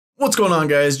What's going on,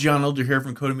 guys? John Elder here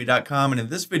from Codemy.com, and in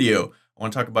this video, I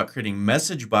want to talk about creating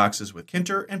message boxes with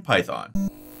Tkinter and Python.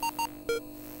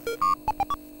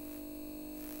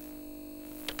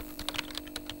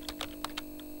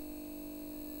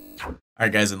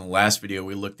 Alright guys, in the last video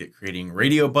we looked at creating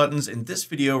radio buttons. In this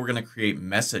video we're going to create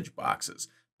message boxes.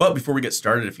 But before we get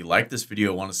started, if you like this video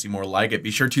and want to see more like it,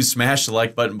 be sure to smash the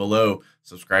like button below,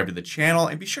 subscribe to the channel,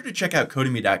 and be sure to check out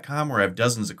Codemy.com where I have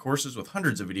dozens of courses with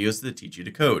hundreds of videos that teach you to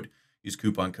code. Use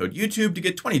coupon code YouTube to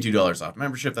get $22 off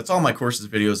membership. That's all my courses,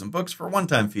 videos, and books for a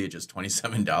one-time fee of just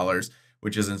 $27,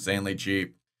 which is insanely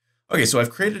cheap. Okay, so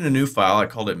I've created a new file. I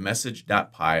called it message.py,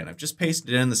 and I've just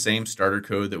pasted in the same starter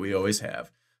code that we always have.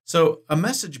 So a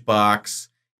message box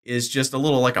is just a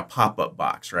little like a pop-up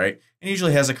box, right? And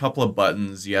usually has a couple of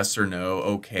buttons, yes or no,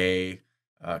 okay,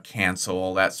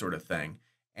 cancel, that sort of thing.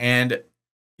 And,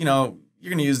 you know, you're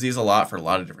going to use these a lot for a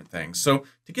lot of different things. So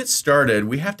to get started,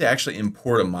 we have to actually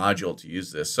import a module to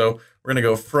use this. So we're going to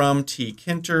go from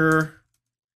Tkinter,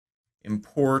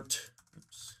 import,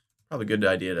 oops, probably a good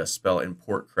idea to spell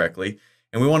import correctly.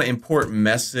 And we want to import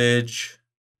message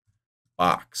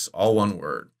box, all one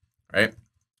word, right?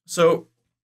 So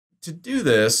to do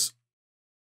this,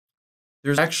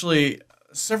 there's actually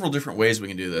several different ways we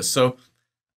can do this. So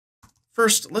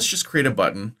first, let's just create a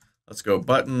button. Let's go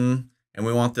button, and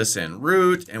we want this in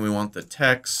root, and we want the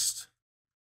text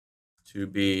to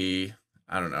be,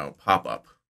 I don't know, pop up.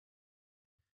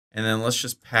 And then let's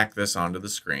just pack this onto the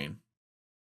screen.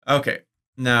 Okay,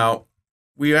 now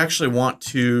we actually want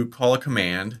to call a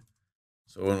command.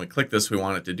 So when we click this, we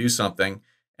want it to do something.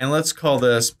 And let's call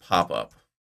this pop up,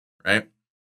 right?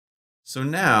 So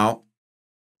now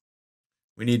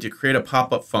we need to create a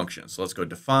pop-up function. So let's go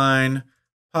define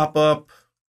pop-up.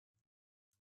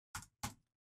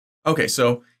 Okay,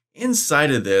 so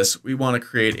inside of this, we want to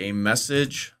create a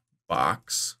message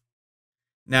box.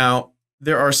 Now,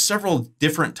 there are several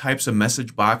different types of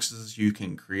message boxes you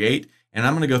can create, and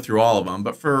I'm going to go through all of them.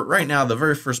 But for right now, the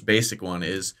very first basic one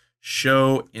is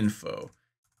showinfo.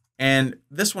 And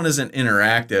this one isn't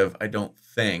interactive, I don't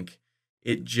think.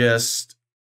 It just,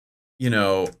 you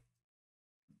know,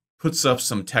 puts up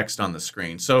some text on the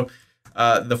screen. So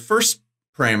the first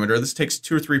parameter, this takes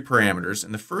 2 or 3 parameters,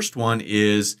 and the first one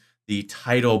is the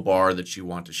title bar that you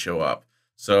want to show up.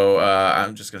 So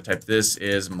I'm just going to type, this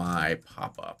is my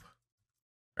pop-up,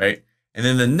 right? And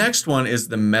then the next one is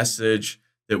the message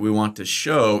that we want to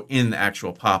show in the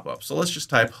actual pop-up. So let's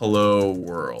just type hello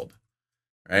world,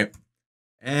 right?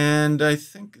 And I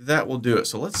think that will do it.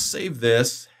 So let's save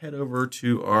this, head over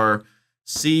to our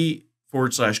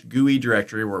C/GUI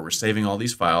directory where we're saving all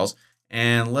these files,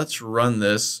 and let's run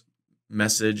this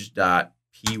message.py.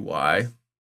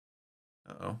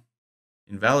 Uh-oh.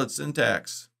 Invalid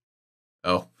syntax.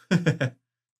 Oh. I'm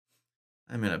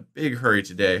in a big hurry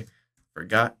today.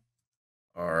 Forgot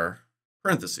our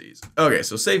parentheses. Okay,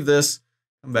 so save this,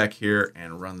 come back here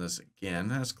and run this again.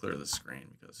 Let's clear the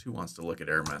screen because who wants to look at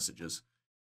error messages?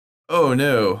 Oh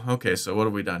no. Okay, so what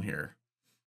have we done here?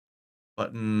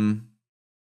 Button,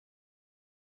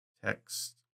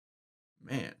 text,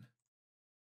 man.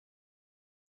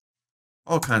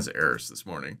 All kinds of errors this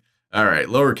morning. All right,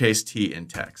 lowercase t in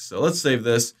text. So let's save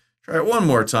this, try it one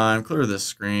more time, clear this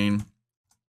screen.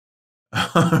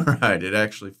 All right, it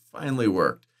actually finally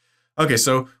worked. Okay,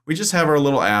 so we just have our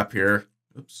little app here.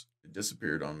 Oops, it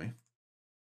disappeared on me.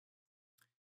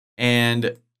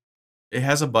 And it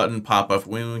has a button pop up.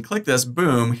 When we click this,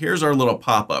 boom, here's our little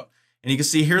pop up. And you can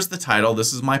see here's the title,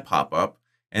 this is my pop up.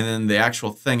 And then the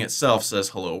actual thing itself says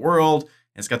hello world.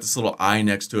 And it's got this little I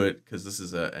next to it because this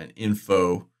is an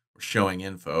info, we're showing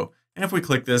info. And if we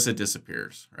click this, it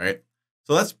disappears, right?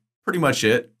 So that's pretty much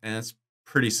it, and it's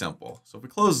pretty simple. So if we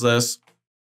close this,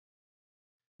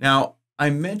 now I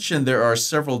mentioned there are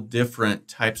several different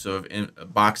types of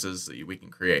boxes that we can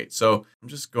create. So I'm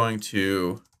just going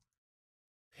to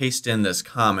paste in this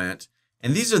comment,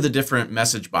 and these are the different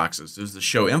message boxes. There's the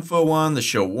show info one, the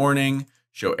show warning,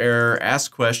 show error,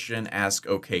 ask question, ask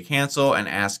okcancel, and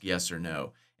ask yes or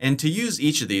no. And to use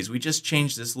each of these, we just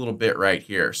change this little bit right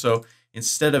here. So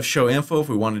instead of show info, if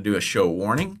we want to do a show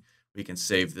warning, we can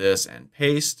save this and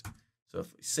paste. So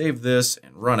if we save this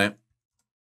and run it,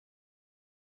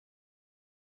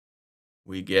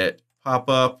 we get pop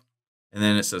up, and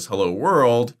then it says hello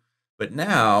world. But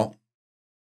now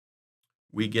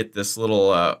we get this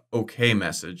little okay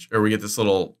message, or we get this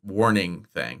little warning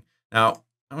thing. Now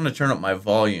I'm going to turn up my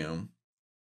volume.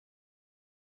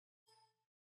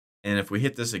 And if we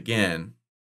hit this again,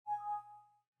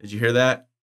 did you hear that?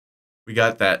 We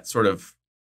got that sort of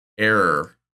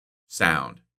error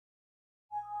sound.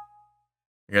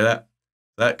 You hear that?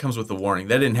 that comes with the warning.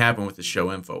 That didn't happen with the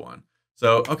show info one.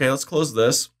 So, okay, let's close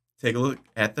this. Take a look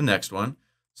at the next one.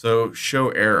 So show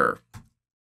error.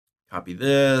 Copy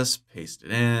this, paste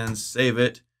it in, save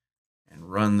it,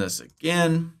 and run this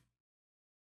again.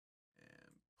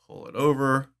 And pull it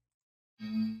over.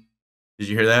 Did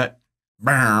you hear that?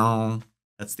 Bow.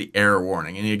 That's the error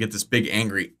warning. And you get this big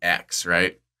angry X,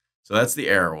 right? So that's the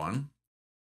error one.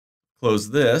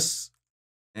 Close this.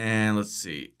 And let's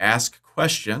see. Ask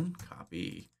question.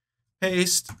 Copy,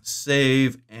 paste,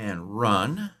 save, and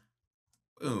run.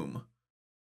 Boom.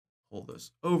 Pull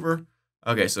this over.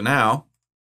 Okay, so now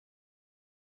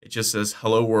it just says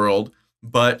hello world,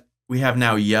 but we have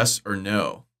now yes or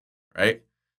no, right?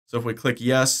 So if we click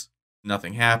yes,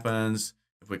 nothing happens.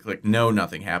 If we click no,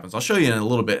 nothing happens. I'll show you in a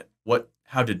little bit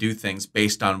how to do things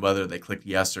based on whether they clicked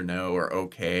yes or no or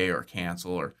okay or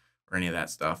cancel or any of that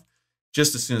stuff,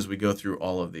 just as soon as we go through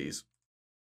all of these.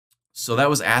 So that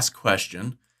was ask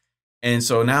question. And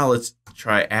so now let's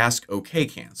try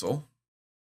askokcancel.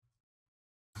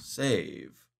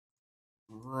 Save,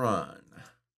 run.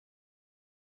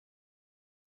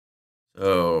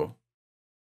 So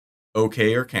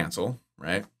okay or cancel,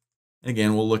 right? And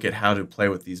again, we'll look at how to play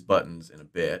with these buttons in a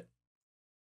bit.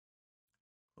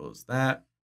 Close that.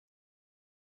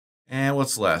 And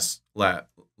what's left?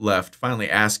 Finally,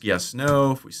 ask yes,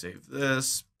 no. If we save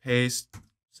this, paste,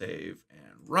 save,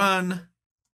 and run,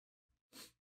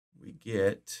 we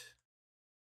get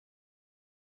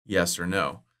yes or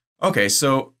no. Okay,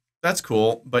 so that's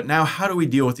cool. But now how do we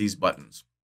deal with these buttons?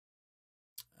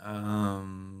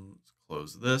 Let's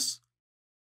close this.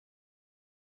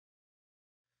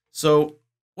 So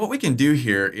what we can do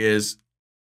here is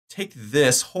take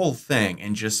this whole thing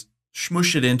and just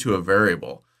smush it into a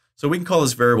variable. So we can call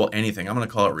this variable anything. I'm going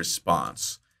to call it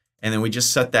response. And then we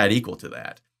just set that equal to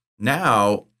that.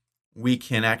 Now we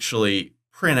can actually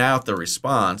print out the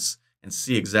response and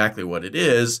see exactly what it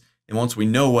is. And once we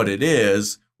know what it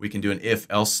is, we can do an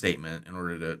if-else statement in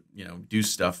order to, do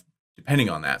stuff depending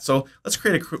on that. So let's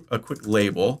create a quick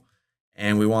label.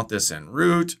 And we want this in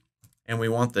root. And we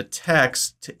want the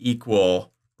text to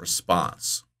equal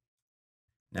response.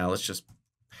 Now let's just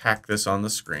pack this on the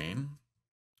screen.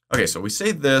 Okay, so we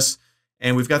save this,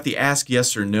 and we've got the ask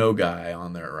yes or no guy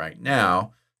on there right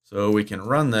now. So we can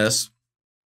run this,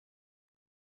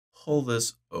 pull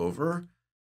this over.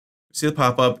 See the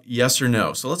pop-up, yes or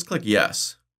no. So let's click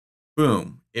yes.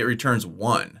 Boom, it returns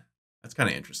 1. That's kind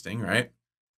of interesting, right?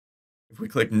 If we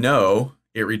click no,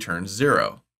 it returns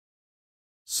 0.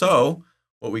 So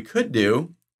what we could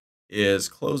do is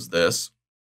close this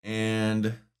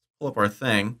and pull up our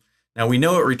thing. Now we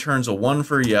know it returns a 1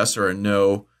 for yes or a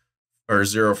no or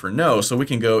 0 for no. So we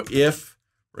can go if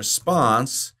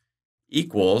response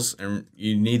equals, and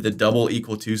you need the double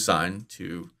equal to sign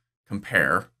to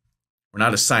compare. We're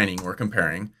not assigning, we're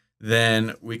comparing.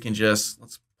 Then we can just,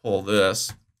 let's pull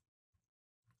this.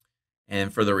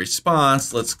 And for the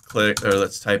response, let's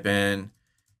type in,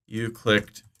 you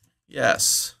clicked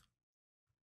yes.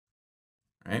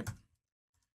 Right?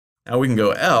 Now we can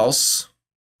go else.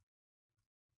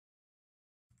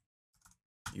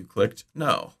 You clicked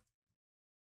no.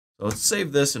 So let's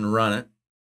save this and run it.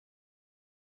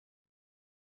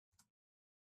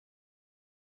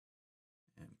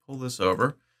 And pull this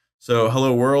over. So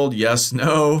hello world, yes,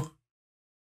 no.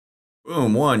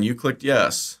 Boom, 1, you clicked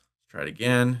yes. Try it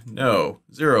again, no.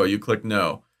 0, you clicked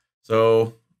no.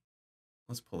 So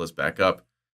let's pull this back up.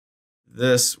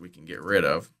 This we can get rid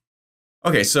of.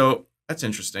 Okay, so that's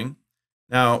interesting.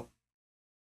 Now,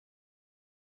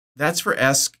 that's for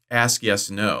ask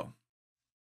yes, no.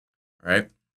 All right.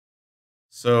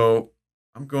 So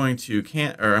I'm going to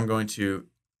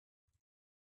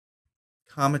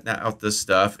comment out this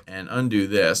stuff and undo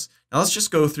this. Now let's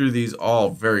just go through these all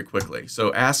very quickly.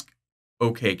 So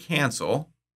askokcancel.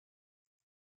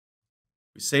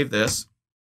 We save this,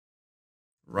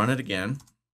 run it again.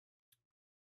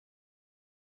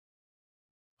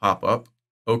 Pop up,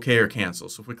 okay or cancel.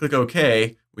 So if we click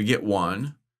okay, we get 1.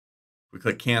 If we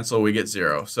click cancel, we get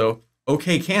 0. So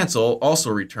okay cancel also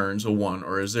returns a 1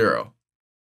 or a 0,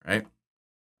 right?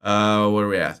 What do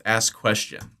we ask? Ask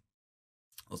question.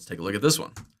 Let's take a look at this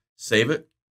one. Save it.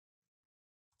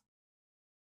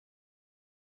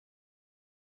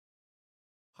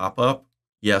 Pop up,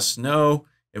 yes, no.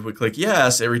 If we click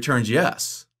yes, it returns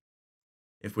yes.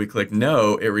 If we click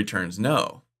no, it returns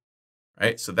no.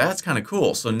 Right? So that's kind of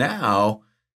cool. So now,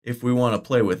 if we want to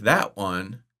play with that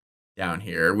one down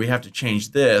here, we have to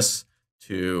change this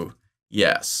to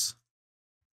yes.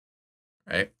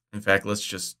 Right? In fact, let's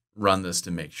just run this to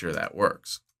make sure that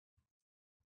works.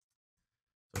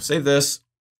 So save this,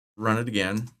 run it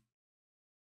again.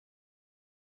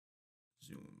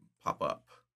 pop up.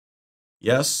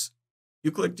 Yes,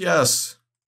 you clicked yes,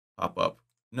 pop up.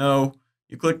 No,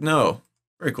 you clicked no.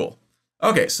 Very cool.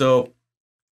 Okay, so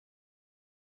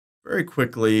very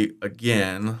quickly,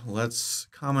 again, let's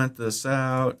comment this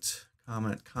out.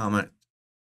 Comment. There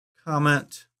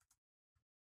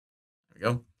we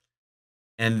go.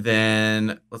 And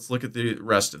then let's look at the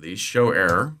rest of these. Show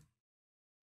error.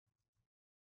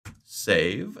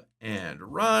 Save and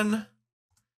run.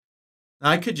 Now,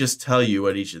 I could just tell you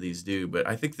what each of these do, but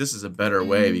I think this is a better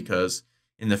way because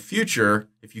in the future,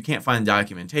 if you can't find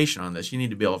documentation on this, you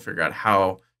need to be able to figure out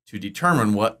how to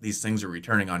determine what these things are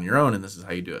returning on your own, and this is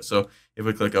how you do it. So if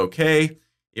we click OK,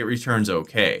 it returns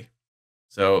OK.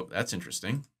 So that's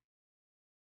interesting.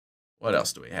 What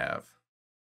else do we have?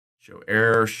 Show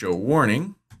error, show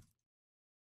warning,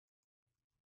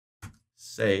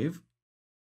 save,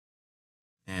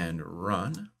 and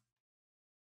run.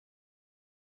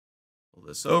 Pull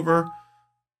this over.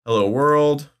 Hello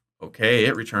world. Okay,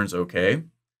 it returns okay.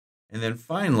 And then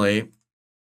finally,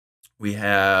 we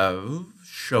have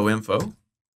show info.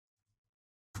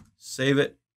 Save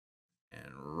it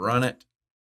and run it.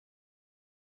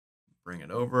 Bring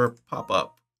it over, pop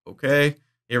up. Okay,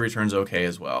 it returns okay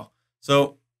as well.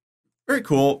 So very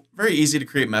cool, very easy to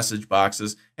create message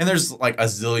boxes. And there's like a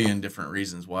zillion different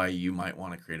reasons why you might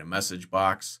want to create a message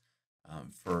box.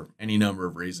 For any number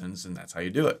of reasons, and that's how you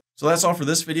do it. So that's all for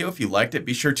this video. If you liked it,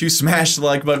 be sure to smash the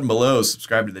like button below,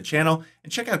 subscribe to the channel,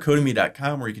 and check out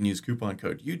Codemy.com where you can use coupon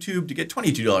code YouTube to get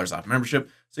 $22 off membership.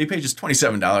 So you pay just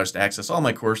 $27 to access all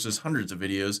my courses, hundreds of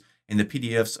videos, and the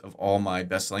PDFs of all my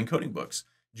best-selling coding books.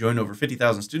 Join over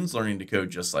 50,000 students learning to code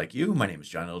just like you. My name is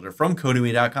John Elder from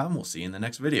Codemy.com. We'll see you in the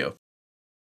next video.